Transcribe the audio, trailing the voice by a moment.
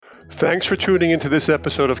Thanks for tuning into this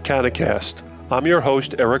episode of CannaCast. I'm your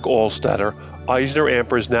host, Eric Allstatter,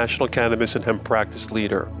 EisnerAmper's National Cannabis and Hemp Practice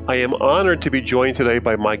Leader. I am honored to be joined today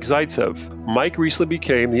by Mike Zaitsev. Mike recently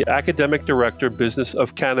became the Academic Director, Business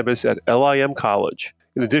of Cannabis at LIM College.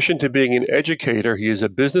 In addition to being an educator, he is a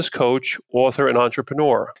business coach, author, and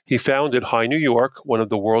entrepreneur. He founded High New York, one of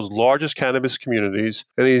the world's largest cannabis communities,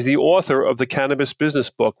 and he is the author of the Cannabis Business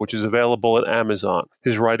Book, which is available at Amazon.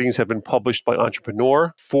 His writings have been published by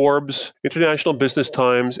Entrepreneur, Forbes, International Business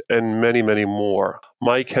Times, and many, many more.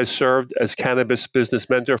 Mike has served as cannabis business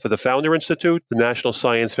mentor for the Founder Institute, the National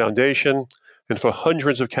Science Foundation, and for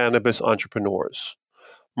hundreds of cannabis entrepreneurs.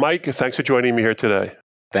 Mike, thanks for joining me here today.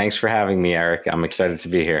 Thanks for having me, Eric. I'm excited to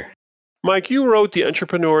be here. Mike, you wrote The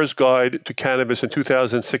Entrepreneur's Guide to Cannabis in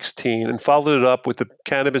 2016 and followed it up with the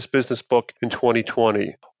Cannabis Business Book in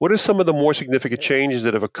 2020. What are some of the more significant changes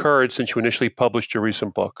that have occurred since you initially published your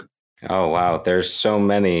recent book? Oh, wow. There's so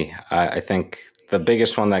many. I think the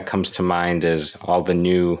biggest one that comes to mind is all the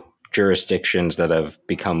new jurisdictions that have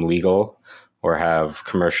become legal or have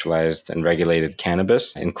commercialized and regulated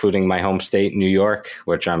cannabis, including my home state, New York,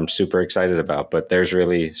 which I'm super excited about. But there's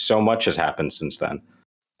really so much has happened since then.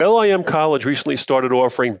 LIM College recently started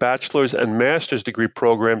offering bachelor's and master's degree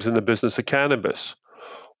programs in the business of cannabis.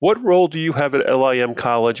 What role do you have at LIM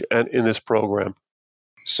College and in this program?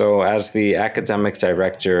 So as the academic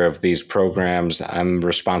director of these programs, I'm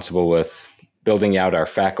responsible with building out our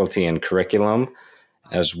faculty and curriculum,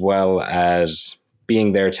 as well as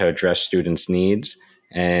being there to address students' needs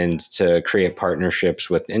and to create partnerships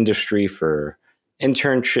with industry for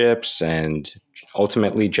internships and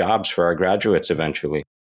ultimately jobs for our graduates eventually.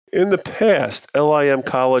 In the past, LIM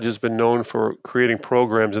College has been known for creating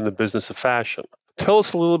programs in the business of fashion. Tell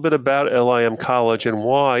us a little bit about LIM College and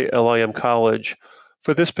why LIM College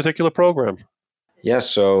for this particular program. Yes,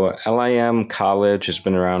 so LIM College has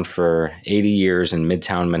been around for 80 years in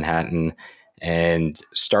Midtown Manhattan and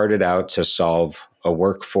started out to solve a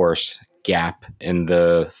workforce gap in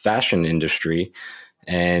the fashion industry.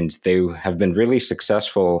 And they have been really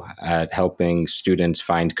successful at helping students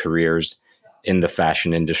find careers in the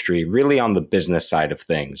fashion industry, really on the business side of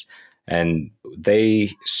things. And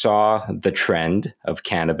they saw the trend of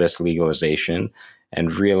cannabis legalization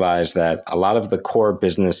and realized that a lot of the core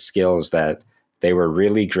business skills that they were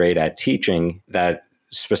really great at teaching, that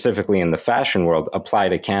specifically in the fashion world, apply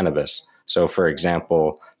to cannabis. So, for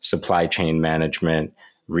example, supply chain management,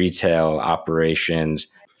 retail operations,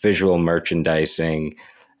 visual merchandising,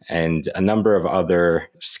 and a number of other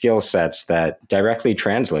skill sets that directly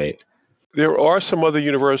translate. There are some other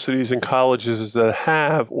universities and colleges that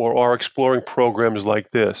have or are exploring programs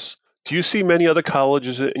like this. Do you see many other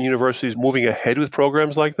colleges and universities moving ahead with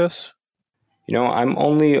programs like this? You know, I'm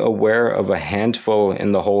only aware of a handful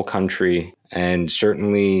in the whole country. And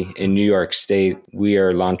certainly in New York State, we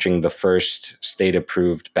are launching the first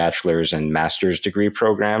state-approved bachelor's and master's degree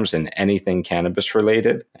programs in anything cannabis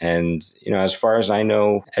related. And, you know, as far as I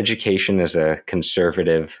know, education is a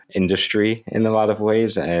conservative industry in a lot of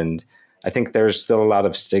ways. And I think there's still a lot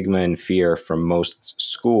of stigma and fear from most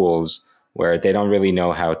schools where they don't really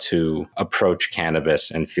know how to approach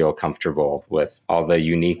cannabis and feel comfortable with all the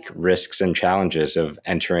unique risks and challenges of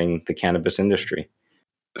entering the cannabis industry.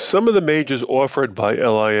 Some of the majors offered by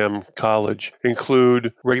LIM College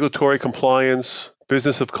include regulatory compliance,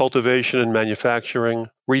 business of cultivation and manufacturing,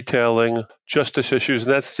 retailing, justice issues,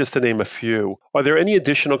 and that's just to name a few. Are there any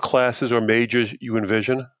additional classes or majors you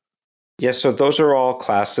envision? Yes, so those are all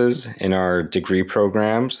classes in our degree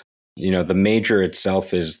programs. You know, the major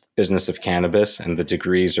itself is business of cannabis and the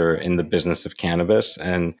degrees are in the business of cannabis.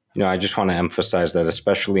 And, you know, I just want to emphasize that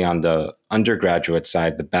especially on the undergraduate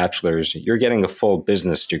side, the bachelor's, you're getting a full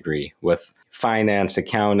business degree with finance,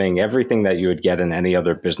 accounting, everything that you would get in any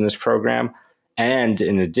other business program. And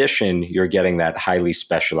in addition, you're getting that highly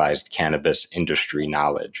specialized cannabis industry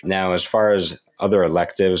knowledge. Now, as far as other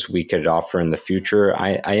electives we could offer in the future,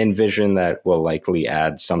 I envision that we'll likely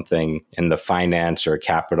add something in the finance or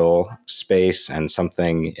capital space and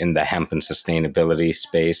something in the hemp and sustainability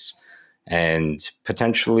space and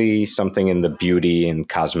potentially something in the beauty and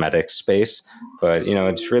cosmetics space. But, you know,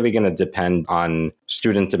 it's really going to depend on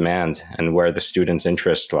student demand and where the students'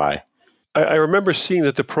 interests lie. I remember seeing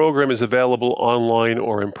that the program is available online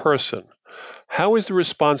or in person. How has the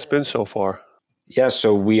response been so far? Yeah,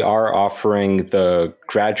 so we are offering the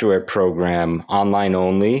graduate program online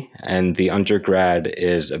only, and the undergrad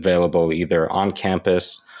is available either on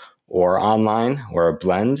campus or online or a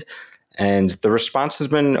blend. And the response has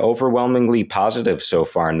been overwhelmingly positive so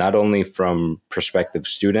far, not only from prospective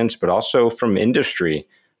students, but also from industry.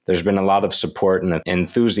 There's been a lot of support and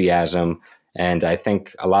enthusiasm. And I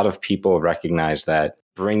think a lot of people recognize that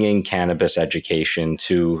bringing cannabis education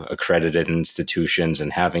to accredited institutions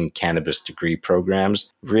and having cannabis degree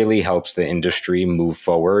programs really helps the industry move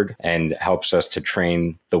forward and helps us to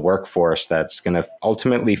train the workforce that's going to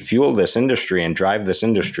ultimately fuel this industry and drive this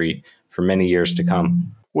industry for many years to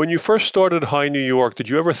come. When you first started High New York, did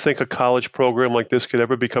you ever think a college program like this could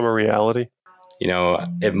ever become a reality?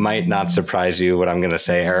 It might not surprise you what I'm going to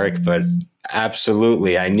say, Eric, but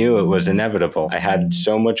absolutely, I knew it was inevitable. I had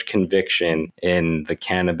so much conviction in the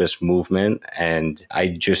cannabis movement, and I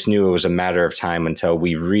just knew it was a matter of time until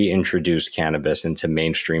we reintroduced cannabis into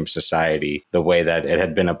mainstream society the way that it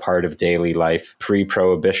had been a part of daily life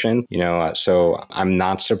pre-prohibition. So I'm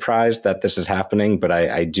not surprised that this is happening, but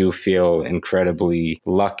I do feel incredibly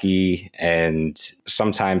lucky, and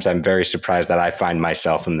sometimes I'm very surprised that I find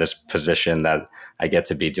myself in this position that I get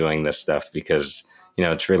to be doing this stuff because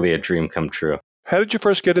it's really a dream come true. How did you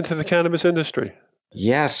first get into the cannabis industry?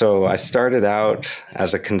 Yeah, so I started out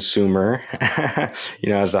as a consumer,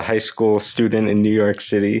 as a high school student in New York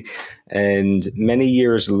City. And many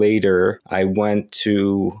years later, I went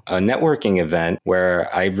to a networking event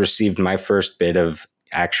where I received my first bit of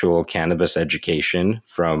actual cannabis education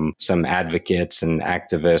from some advocates and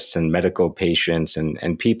activists and medical patients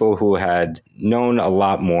and people who had known a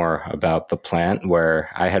lot more about the plant, where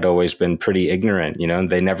I had always been pretty ignorant.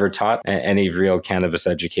 They never taught any real cannabis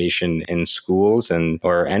education in schools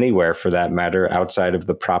or anywhere for that matter outside of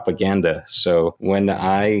the propaganda. So when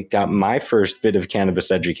I got my first bit of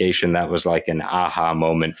cannabis education, that was like an aha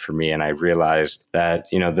moment for me. And I realized that,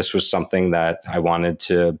 this was something that I wanted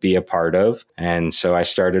to be a part of. And so I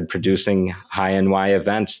started producing High NY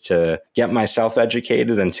events to get myself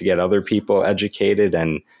educated and to get other people educated.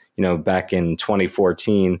 And, back in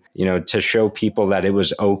 2014, to show people that it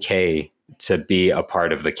was okay to be a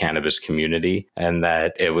part of the cannabis community and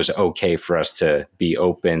that it was okay for us to be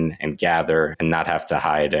open and gather and not have to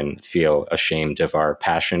hide and feel ashamed of our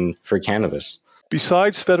passion for cannabis.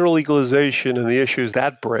 Besides federal legalization and the issues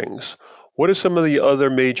that brings, what are some of the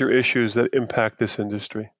other major issues that impact this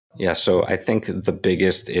industry? Yeah, so I think the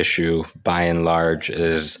biggest issue by and large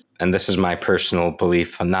is, and this is my personal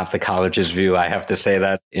belief, not the college's view, I have to say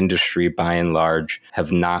that industry by and large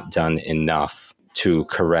have not done enough to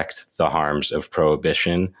correct the harms of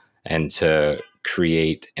prohibition and to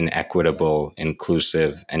create an equitable,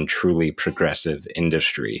 inclusive, and truly progressive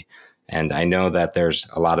industry. And I know that there's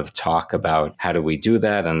a lot of talk about how do we do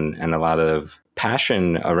that and a lot of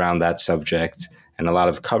passion around that subject and a lot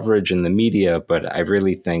of coverage in the media, but I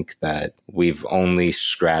really think that we've only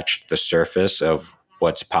scratched the surface of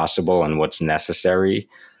what's possible and what's necessary.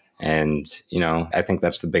 And, I think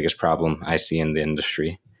that's the biggest problem I see in the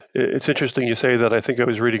industry. It's interesting you say that. I think I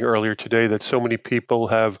was reading earlier today that so many people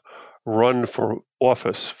have run for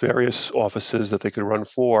office, various offices that they could run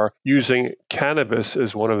for, using cannabis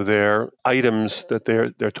as one of their items that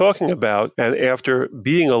they're talking about. And after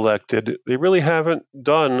being elected, they really haven't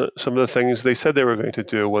done some of the things they said they were going to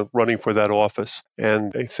do when running for that office.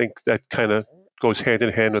 And I think that kind of goes hand in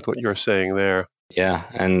hand with what you're saying there. Yeah,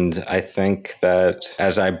 and I think that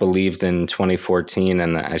as I believed in 2014,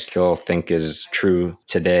 and I still think is true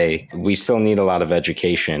today, we still need a lot of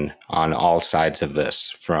education on all sides of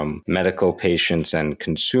this, from medical patients and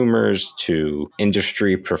consumers to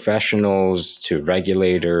industry professionals to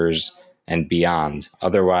regulators and beyond.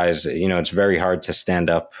 Otherwise, it's very hard to stand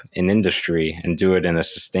up in industry and do it in a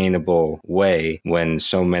sustainable way when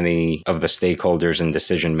so many of the stakeholders and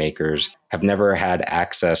decision makers have never had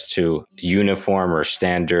access to uniform or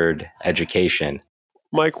standard education.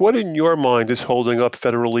 Mike, what in your mind is holding up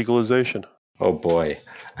federal legalization? Oh boy.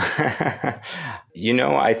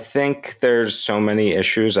 I think there's so many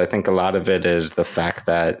issues. I think a lot of it is the fact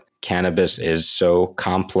that cannabis is so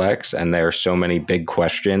complex and there are so many big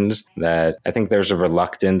questions that I think there's a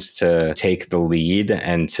reluctance to take the lead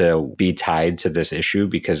and to be tied to this issue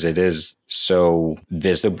because it is so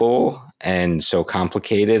visible and so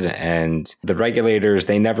complicated. And the regulators,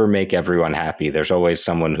 they never make everyone happy. There's always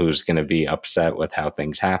someone who's going to be upset with how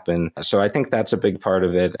things happen. So I think that's a big part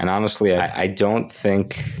of it. And honestly, I don't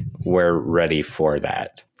think we're ready for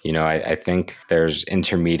that. I think there's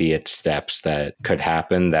intermediate steps that could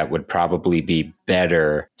happen that would probably be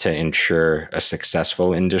better to ensure a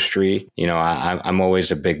successful industry. I'm always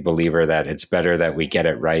a big believer that it's better that we get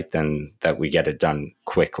it right than that we get it done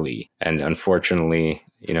quickly. And unfortunately,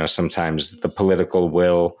 sometimes the political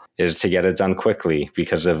will is to get it done quickly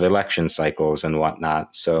because of election cycles and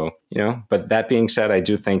whatnot. So, but that being said, I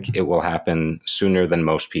do think it will happen sooner than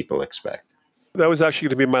most people expect. That was actually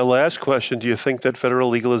going to be my last question. Do you think that federal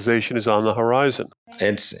legalization is on the horizon?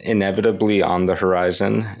 It's inevitably on the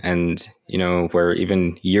horizon. And, where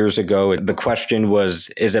even years ago, the question was,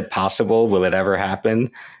 is it possible? Will it ever happen?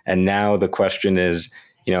 And now the question is,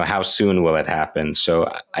 how soon will it happen? So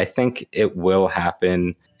I think it will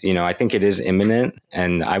happen. I think it is imminent,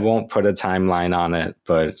 and I won't put a timeline on it,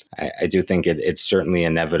 but I do think it's certainly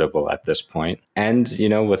inevitable at this point. And,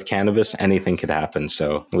 with cannabis, anything could happen.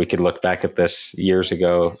 So we could look back at this years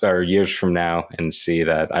ago or years from now and see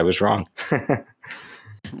that I was wrong.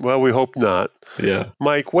 Well, we hope not. Yeah.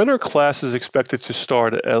 Mike, when are classes expected to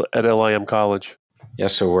start at LIM College? Yeah,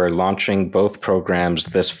 so we're launching both programs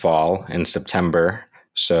this fall in September.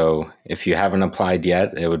 So if you haven't applied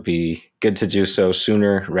yet, it would be good to do so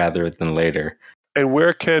sooner rather than later. And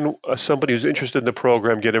where can somebody who's interested in the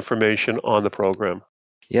program get information on the program?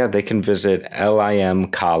 Yeah, they can visit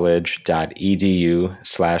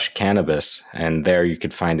limcollege.edu/cannabis. And there you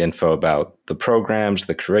could find info about the programs,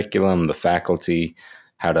 the curriculum, the faculty,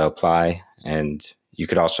 how to apply. And you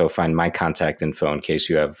could also find my contact info in case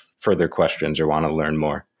you have further questions or want to learn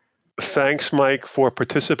more. Thanks, Mike, for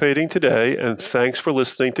participating today, and thanks for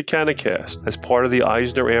listening to CannaCast as part of the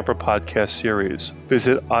EisnerAmper podcast series.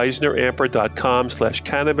 Visit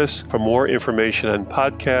eisneramper.com/cannabis for more information and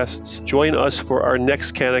podcasts. Join us for our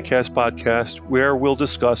next CannaCast podcast, where we'll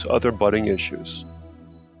discuss other budding issues.